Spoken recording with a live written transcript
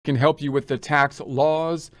can help you with the tax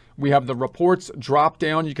laws. We have the reports drop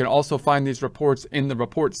down. You can also find these reports in the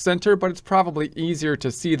report center, but it's probably easier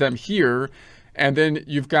to see them here. And then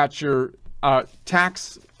you've got your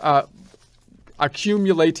tax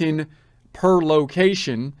accumulating per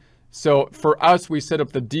location. So for us, we set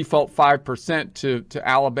up the default 5% to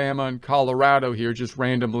Alabama and Colorado here, just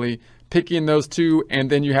randomly picking those two. And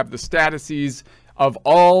then you have the statuses of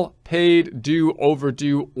all paid, due,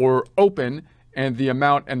 overdue, or open. And the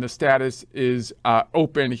amount and the status is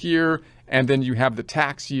open here. And then you have the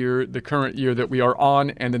tax year, the current year that we are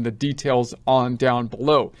on, and then the details on down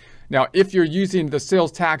below. Now, if you're using the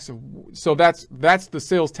sales tax, so that's the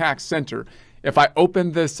sales tax center. If I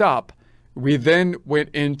open this up, we then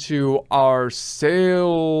went into our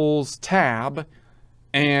sales tab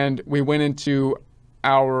and we went into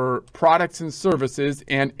our products and services.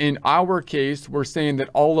 And in our case, we're saying that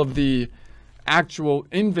all of the actual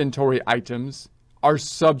inventory items are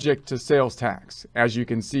subject to sales tax, as you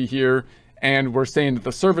can see here. And we're saying that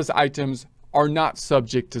the service items are not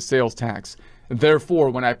subject to sales tax.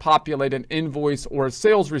 Therefore, when I populate an invoice or a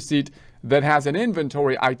sales receipt that has an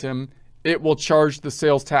inventory item, it will charge the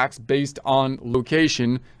sales tax based on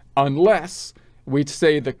location, unless we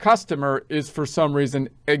say the customer is for some reason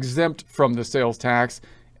exempt from the sales tax,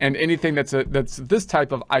 and anything that's this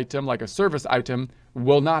type of item, like a service item,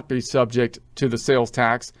 will not be subject to the sales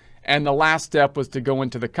tax. And the last step was to go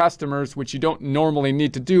into the customers, which you don't normally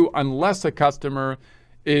need to do unless a customer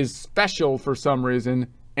is special for some reason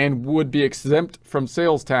and would be exempt from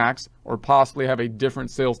sales tax or possibly have a different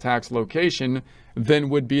sales tax location than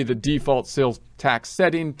would be the default sales tax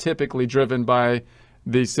setting, typically driven by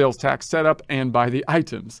the sales tax setup and by the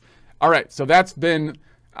items. All right, so that's been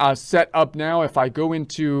set up now. If I go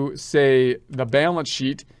into, say, the balance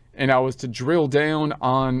sheet and I was to drill down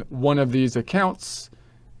on one of these accounts,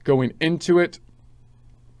 going into it,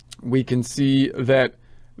 we can see that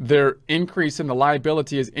their increase in the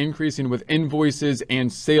liability is increasing with invoices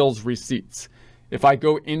and sales receipts. If I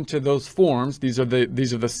go into those forms, these are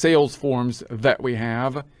the sales forms that we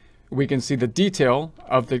have. We can see the detail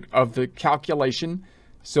of the calculation.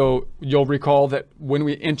 So you'll recall that when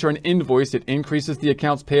we enter an invoice, it increases the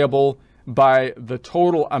accounts payable by the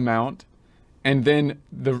total amount, and then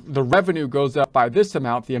the revenue goes up by this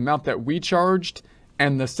amount, the amount that we charged,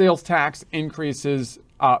 and the sales tax increases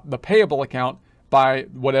the payable account by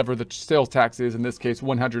whatever the sales tax is, in this case,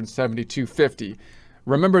 $172.50.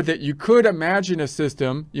 Remember that you could imagine a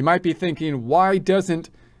system, you might be thinking, why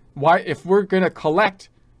if we're going to collect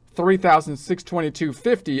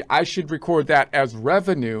 $3,622.50, I should record that as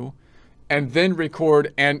revenue and then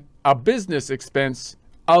record a business expense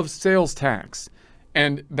of sales tax.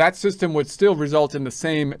 And that system would still result in the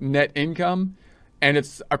same net income. And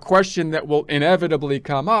it's a question that will inevitably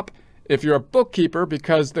come up if you're a bookkeeper,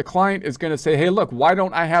 because the client is going to say, hey, look, why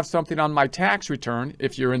don't I have something on my tax return,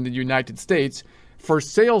 if you're in the United States, for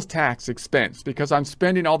sales tax expense, because I'm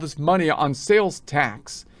spending all this money on sales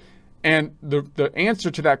tax. And the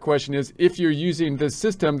answer to that question is, if you're using this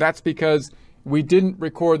system, that's because we didn't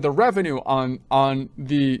record the revenue on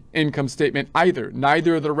the income statement either.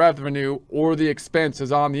 Neither the revenue or the expense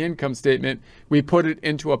is on the income statement. We put it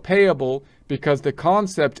into a payable because the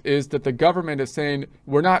concept is that the government is saying,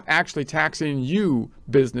 we're not actually taxing you,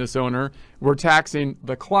 business owner, we're taxing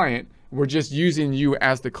the client. We're just using you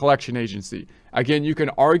as the collection agency. Again, you can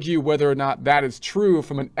argue whether or not that is true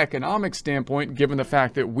from an economic standpoint, given the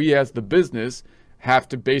fact that we as the business have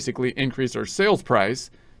to basically increase our sales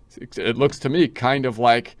price. It looks to me kind of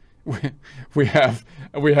like we have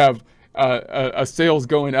a sales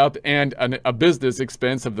going up and a business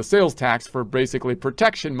expense of the sales tax for basically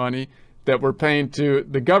protection money that we're paying to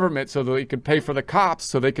the government so that they can pay for the cops,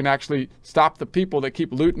 so they can actually stop the people that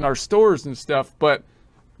keep looting our stores and stuff. But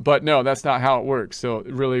no, that's not how it works. So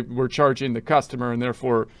really, we're charging the customer, and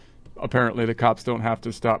therefore, apparently the cops don't have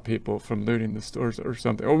to stop people from looting the stores or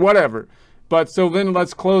something, or whatever. But so then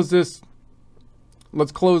let's close this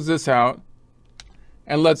out,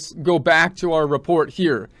 and let's go back to our report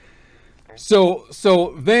here. So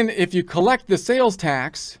then if you collect the sales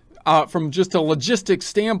tax from just a logistics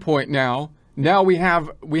standpoint, now we have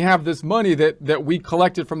this money that we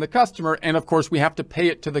collected from the customer, and of course we have to pay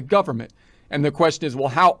it to the government. And the question is, well,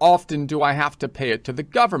 how often do I have to pay it to the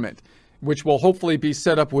government? Which will hopefully be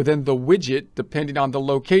set up within the widget, depending on the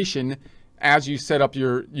location, as you set up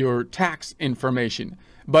your tax information.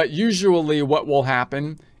 But usually what will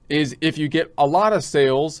happen is, if you get a lot of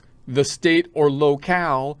sales, the state or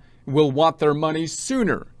locale will want their money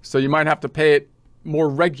sooner. So you might have to pay it more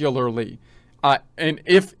regularly. And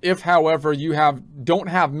if however, you don't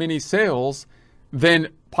have many sales, then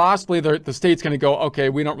possibly the state's going to go, okay,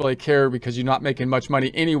 we don't really care because you're not making much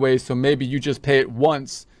money anyway, so maybe you just pay it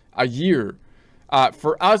once a year.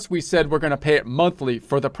 For us, we said we're going to pay it monthly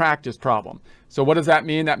for the practice problem. So what does that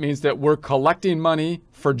mean? That means that we're collecting money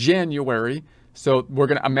for January. So we're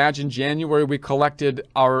going to imagine January we collected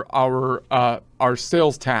our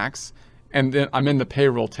sales tax, and then I'm in the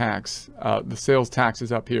payroll tax. The sales tax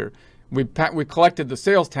is up here. We collected the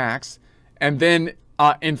sales tax, and then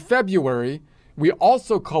in February we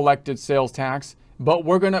also collected sales tax, but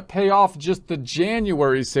we're going to pay off just the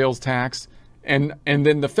January sales tax, and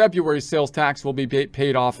then the February sales tax will be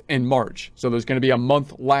paid off in March. So there's going to be a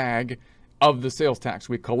month lag of the sales tax.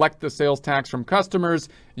 We collect the sales tax from customers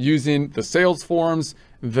using the sales forms,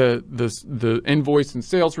 the invoice and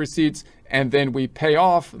sales receipts, and then we pay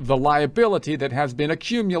off the liability that has been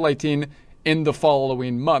accumulating in the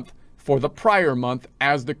following month for the prior month,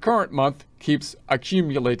 as the current month keeps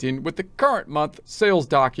accumulating with the current month sales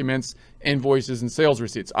documents, invoices, and sales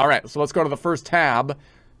receipts. All right, so let's go to the first tab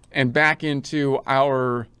and back into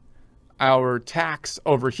our tax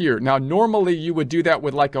over here. Now, normally you would do that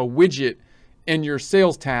with like a widget in your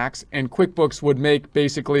sales tax, and QuickBooks would make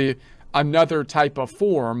basically another type of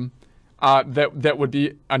form that would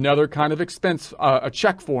be another kind of expense, a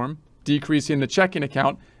check form, decreasing the checking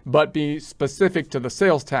account, but be specific to the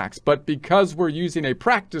sales tax. But because we're using a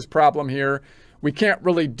practice problem here, we can't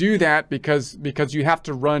really do that because you have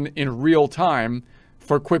to run in real time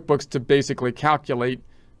for QuickBooks to basically calculate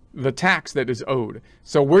the tax that is owed.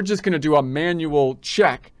 So we're just going to do a manual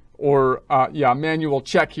check, or a manual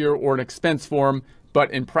check here, or an expense form. But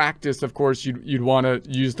in practice, of course, you'd want to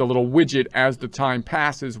use the little widget as the time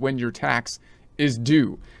passes when your tax is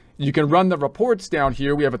due. You can run the reports down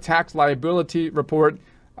here. We have a tax liability report,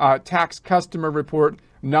 tax customer report,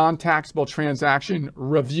 non-taxable transaction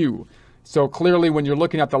review. So clearly when you're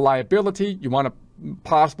looking at the liability, you want to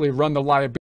possibly run the liability